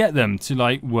normally get them to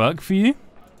like work for you.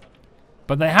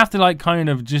 But they have to like kind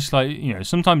of just like, you know,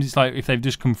 sometimes it's like if they've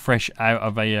just come fresh out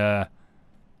of a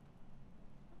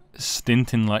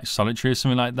stint in like solitary or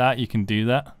something like that, you can do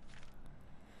that.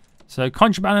 So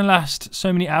contraband will last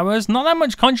so many hours. Not that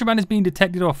much contraband is being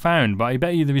detected or found, but I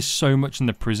bet you there is so much in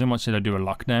the prison once they do a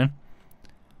lockdown.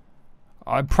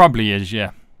 It probably is,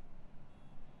 yeah.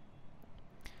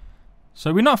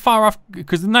 So we're not far off,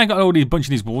 because they've now got all these bunch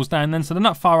of these walls down then, so they're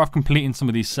not far off completing some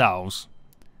of these cells.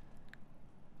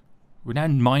 We're now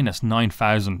minus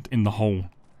 9,000 in the hole.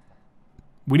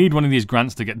 We need one of these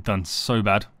grants to get done so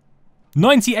bad.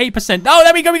 98%. Oh,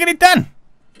 there we go. We got it done.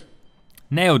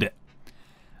 Nailed it.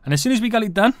 And as soon as we got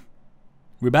it done,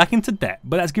 we're back into debt.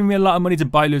 But that's giving me a lot of money to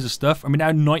buy loads of stuff. And we're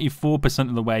now 94%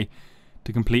 of the way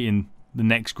to completing the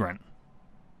next grant.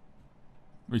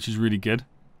 Which is really good.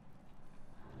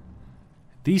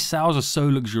 These cells are so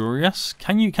luxurious.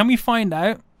 Can we find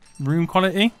out room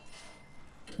quality?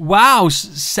 Wow,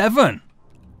 7.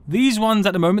 These ones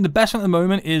at the moment, the best one at the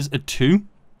moment is a 2.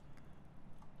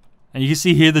 And you can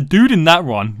see here, the dude in that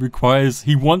one requires,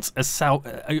 he wants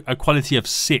a quality of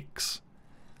 6.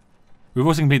 We've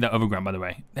also completed that other grant, by the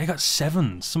way. They got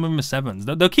 7s. Some of them are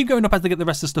 7s. They'll keep going up as they get the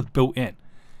rest of the stuff built in.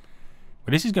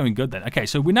 But this is going good then. Okay,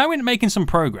 so we're now making some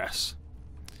progress.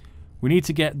 We need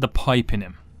to get the piping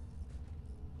in.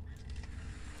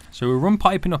 So we'll run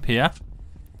piping up here.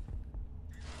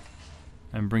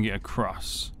 And bring it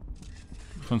across.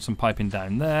 Run some piping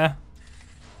down there.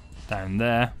 Down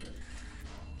there.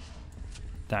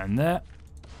 Down there.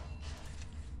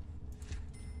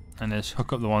 And let's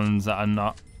hook up the ones that are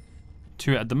not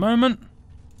to it at the moment.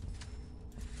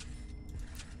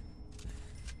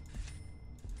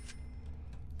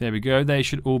 There we go. They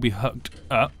should all be hooked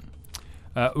up.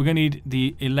 We're going to need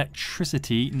the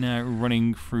electricity now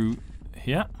running through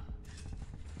here.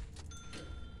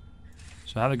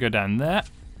 So have it go down there.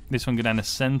 This one go down the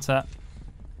center.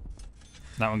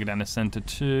 That one go down the center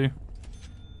too.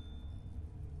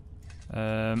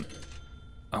 Oh,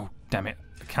 damn it.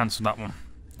 I cancelled that one.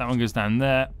 That one goes down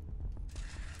there.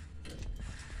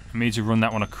 I need to run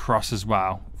that one across as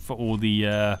well for all the...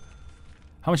 how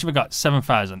much have I got?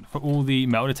 7,000. For all the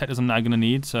metal detectors I'm now going to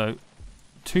need. So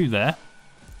 2 there.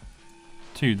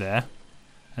 2 there.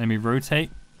 And then we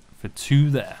rotate for 2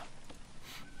 there.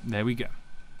 There we go.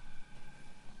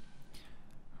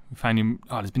 We found him.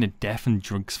 Oh, there's been a death and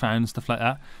drugs found and stuff like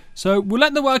that. So we'll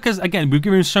let the workers, again, we've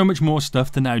given them so much more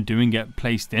stuff to now do and get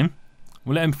placed in.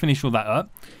 We'll let them finish all that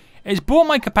up. It's brought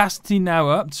my capacity now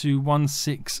up to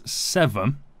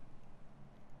 167.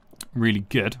 Really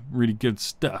good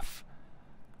stuff.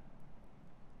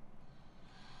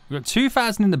 We've got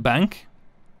 2,000 in the bank.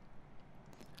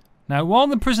 Now, while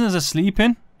the prisoners are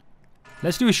sleeping,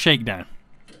 let's do a shakedown.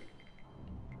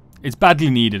 It's badly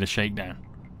needed, a shakedown.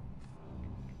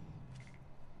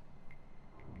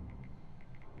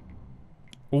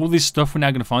 All this stuff we're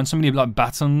now going to find. So many like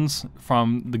batons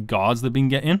from the guards they've been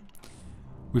getting.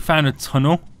 We found a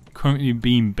tunnel currently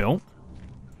being built.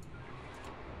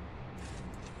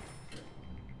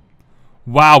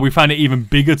 Wow, we found an even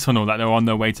bigger tunnel that they're on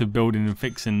their way to building and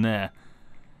fixing there.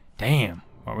 Damn.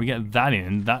 Well, we get that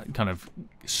in. That kind of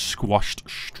squashed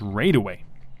straight away.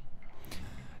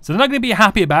 So they're not going to be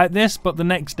happy about this, but the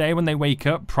next day when they wake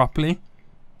up properly,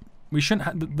 we shouldn't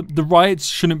have, the riots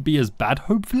shouldn't be as bad,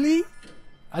 hopefully.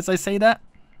 As I say that.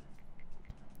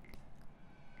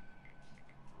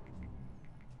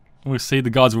 We'll see, the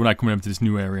guards are all now coming over to this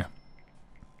new area.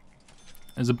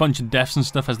 There's a bunch of deaths and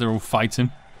stuff as they're all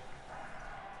fighting.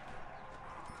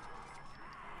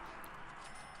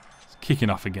 It's kicking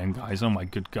off again, guys. Oh my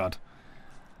good god.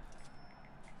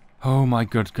 Oh my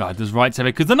good God, there's rights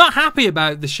everywhere. Because they're not happy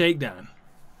about the shakedown.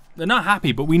 They're not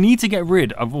happy, but we need to get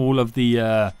rid of all of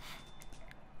the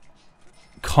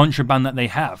contraband that they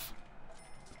have.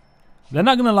 They're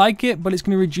not going to like it, but it's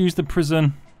going to reduce the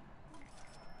prison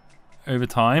over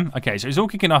time. Okay, so it's all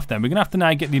kicking off then. We're going to have to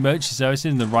now get the emergency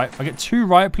services and the riot. If I get 2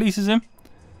 riot polices in.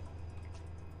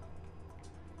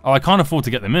 Oh, I can't afford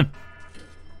to get them in.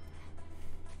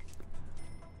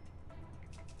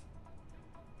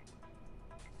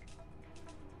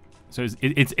 So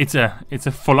it's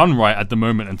a full-on riot at the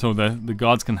moment until the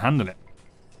guards can handle it.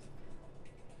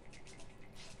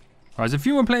 Right, there's a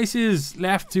few more places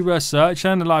left to search,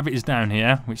 and a lot of it is down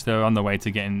here, which they're on the way to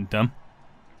getting done.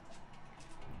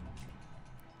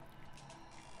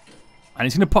 And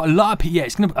it's going to put a lot of people. Yeah,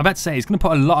 it's going to. I'm about to say it's going to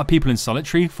put a lot of people in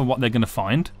solitary for what they're going to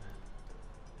find.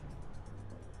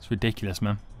 It's ridiculous,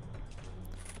 man.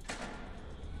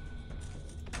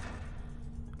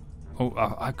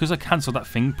 Oh, because I cancelled that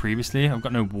thing previously, I've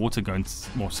got no water going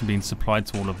or being supplied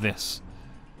to all of this.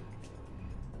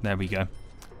 There we go.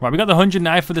 Right, we got the 100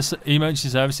 now for the emergency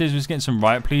services. We're just getting some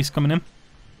riot police coming in.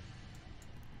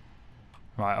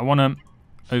 Right, I want them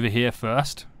over here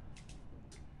first.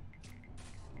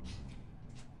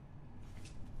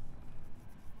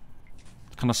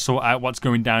 Kind of sort out what's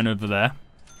going down over there.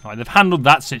 Right, they've handled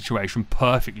that situation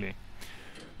perfectly.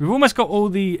 We've almost got all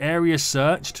the areas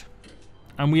searched.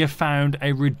 And we have found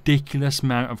a ridiculous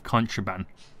amount of contraband.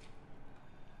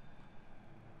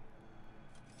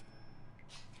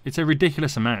 It's a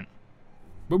ridiculous amount.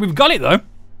 But we've got it though.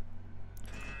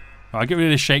 Right, get rid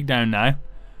of the shakedown now.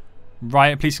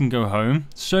 Riot police can go home.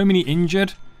 So many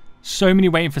injured. So many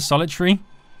waiting for solitary.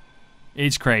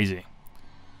 It's crazy.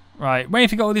 Right, waiting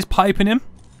to get all this piping in.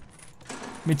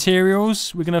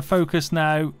 Materials. We're going to focus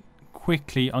now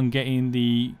quickly on getting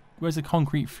the... Where's the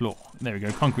concrete floor? There we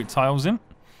go, concrete tiles in.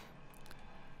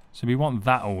 So we want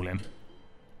that all in.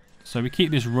 So we keep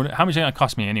this running. How much is it going to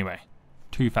cost me anyway?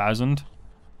 2,000.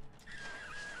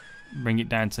 Bring it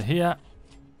down to here.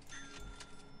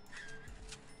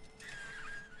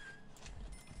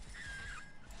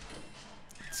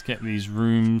 Let's get these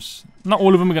rooms. Not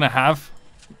all of them are going to have.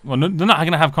 Well, no, they're not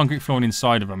going to have concrete flooring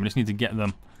inside of them. We just need to get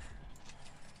them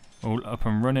all up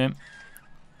and running.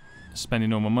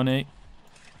 Spending all my money.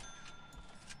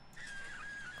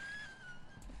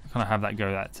 Kind of have that go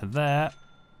that to there.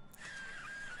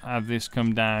 Have this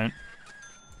come down.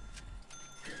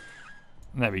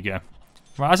 There we go.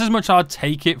 Right, that's as much I'll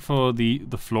take it for the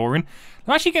flooring.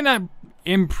 I'm actually getting that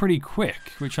in pretty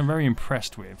quick, which I'm very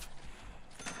impressed with.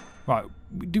 Right,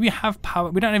 do we have power?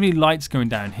 We don't have any lights going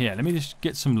down here. Let me just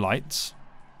get some lights.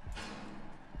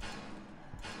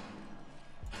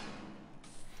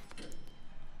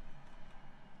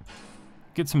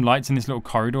 Get some lights in this little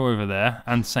corridor over there,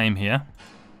 and same here.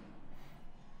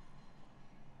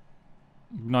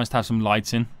 Nice to have some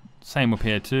lights in. Same up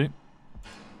here too.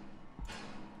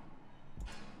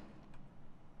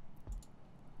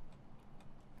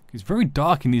 It's very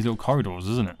dark in these little corridors,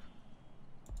 isn't it?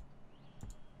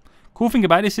 Cool thing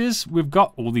about this is we've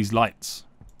got all these lights,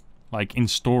 like in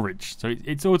storage. So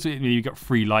it's also you've got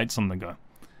 3 lights on the go.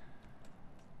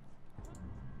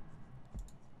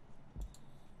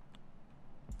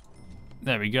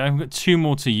 There we go. We've got 2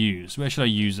 more to use. Where should I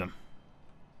use them?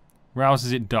 Where else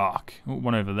is it dark? Oh,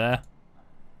 one over there.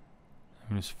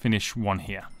 Let's finish one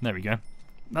here. There we go.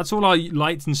 That's all our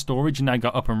lights and storage now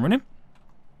got up and running.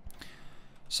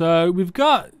 So we've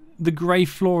got the grey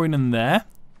flooring in there.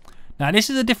 Now this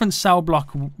is a different cell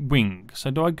block wing. So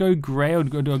do I go grey or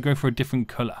do I go for a different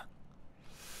colour?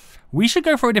 We should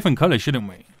go for a different colour, shouldn't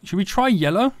we? Should we try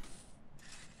yellow?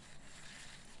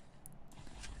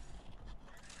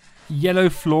 Yellow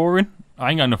flooring.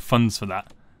 I ain't got enough funds for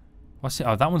that. What's it?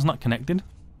 Oh, that one's not connected.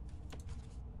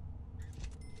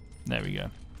 There we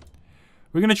go.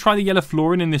 We're going to try the yellow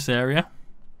flooring in this area.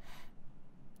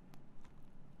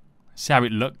 See how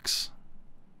it looks.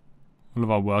 All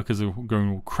of our workers are going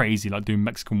all crazy, like doing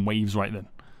Mexican waves right then.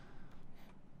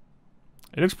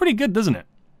 It looks pretty good, doesn't it?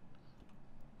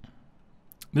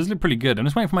 It does look pretty good. I'm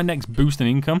just waiting for my next boost in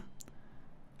income.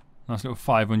 Nice little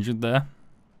 500 there.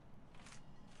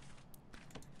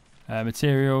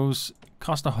 Materials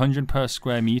cost 100 per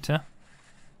square meter.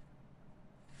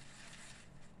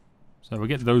 So we'll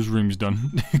get those rooms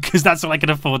done because that's all I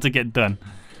can afford to get done.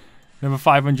 Another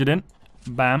 500 in.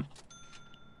 Bam.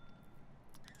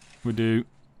 We'll do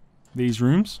these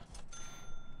rooms.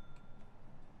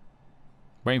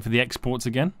 Waiting for the exports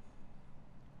again.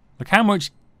 Look how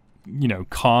much, you know,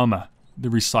 calmer the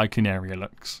recycling area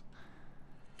looks.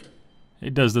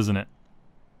 It does, doesn't it?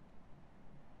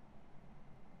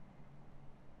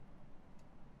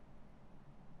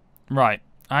 Right.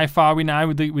 How far are we now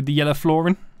with the yellow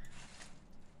flooring?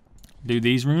 Do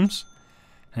these rooms.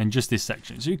 And just this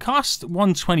section. So it costs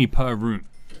 120 per room.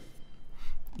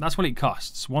 That's what it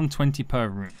costs. 120 per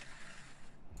room.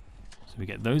 So we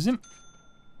get those in.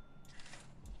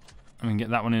 And we can get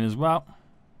that one in as well.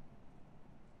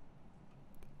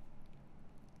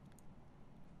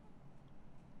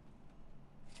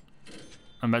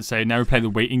 I'm about to say, now we play the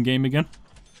waiting game again.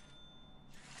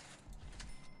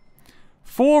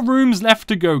 4 rooms left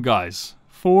to go, guys.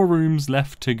 4 rooms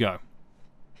left to go.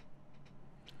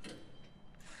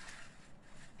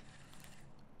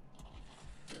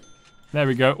 There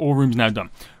we go. All rooms now done.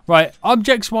 Right,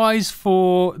 objects-wise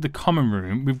for the common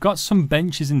room, we've got some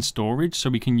benches in storage, so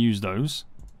we can use those.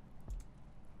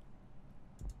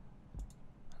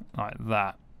 Like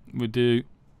that. We'll do...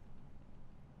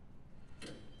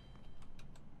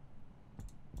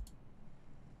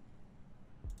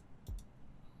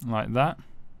 like that.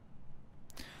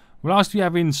 What else do we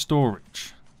have in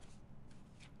storage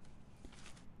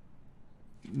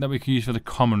that we can use for the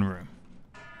common room?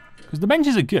 Because the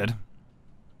benches are good.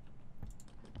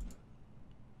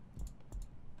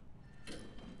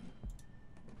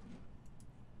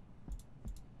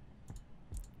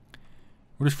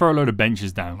 We'll just throw a load of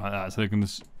benches down like that so they can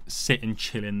just sit and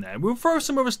chill in there. We'll throw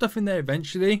some other stuff in there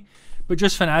eventually, but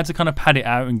just for now to kind of pad it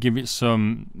out and give it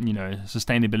some, you know,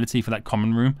 sustainability for that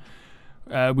common room,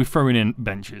 we're throwing in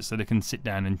benches so they can sit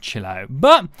down and chill out.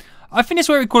 But I think that's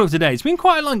where we call it today. It's been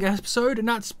quite a long episode, and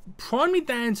that's primarily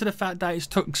down to the fact that it's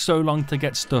took so long to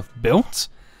get stuff built.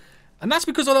 And that's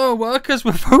because all our workers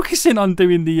were focusing on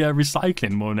doing the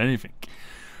recycling more than anything.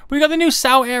 We got the new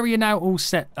cell area now all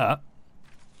set up.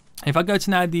 If I go to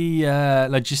now the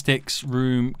logistics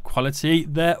room quality,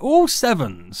 they're all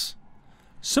 7s.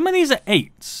 Some of these are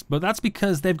 8s, but that's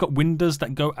because they've got windows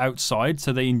that go outside,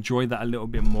 so they enjoy that a little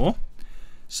bit more.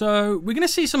 So we're going to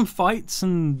see some fights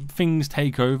and things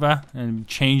take over and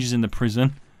changes in the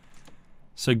prison,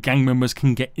 so gang members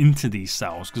can get into these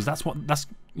cells, because that's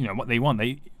you know what they want.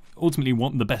 They ultimately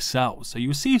want the best cells. So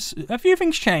you'll see a few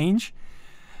things change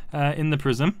in the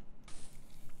prison.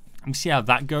 And see how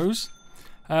that goes.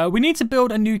 We need to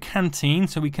build a new canteen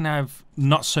so we can have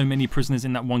not so many prisoners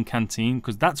in that one canteen,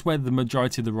 because that's where the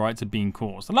majority of the riots are being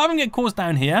caused. A lot of them get caused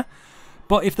down here,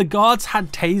 but if the guards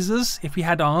had tasers, if we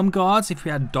had armed guards, if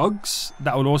we had dogs,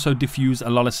 that would also diffuse a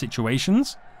lot of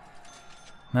situations.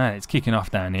 Man, it's kicking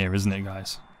off down here, isn't it,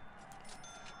 guys?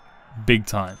 Big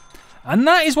time. And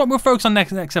that is what we'll focus on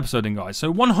next episode, then, guys.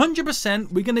 So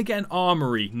 100% we're going to get an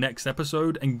armory next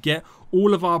episode and get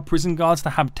all of our prison guards to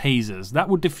have tasers. That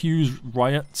will diffuse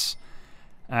riots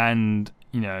and,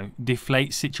 you know,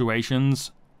 deflate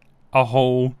situations a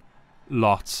whole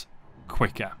lot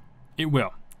quicker. It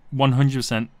will.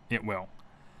 100% it will.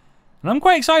 And I'm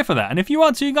quite excited for that. And if you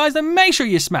are too, guys, then make sure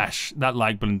you smash that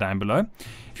like button down below.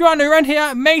 If you are new around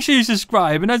here, make sure you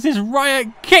subscribe. And as this riot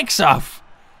kicks off,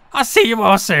 I'll see you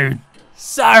all soon.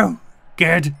 So,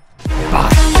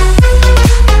 goodbye.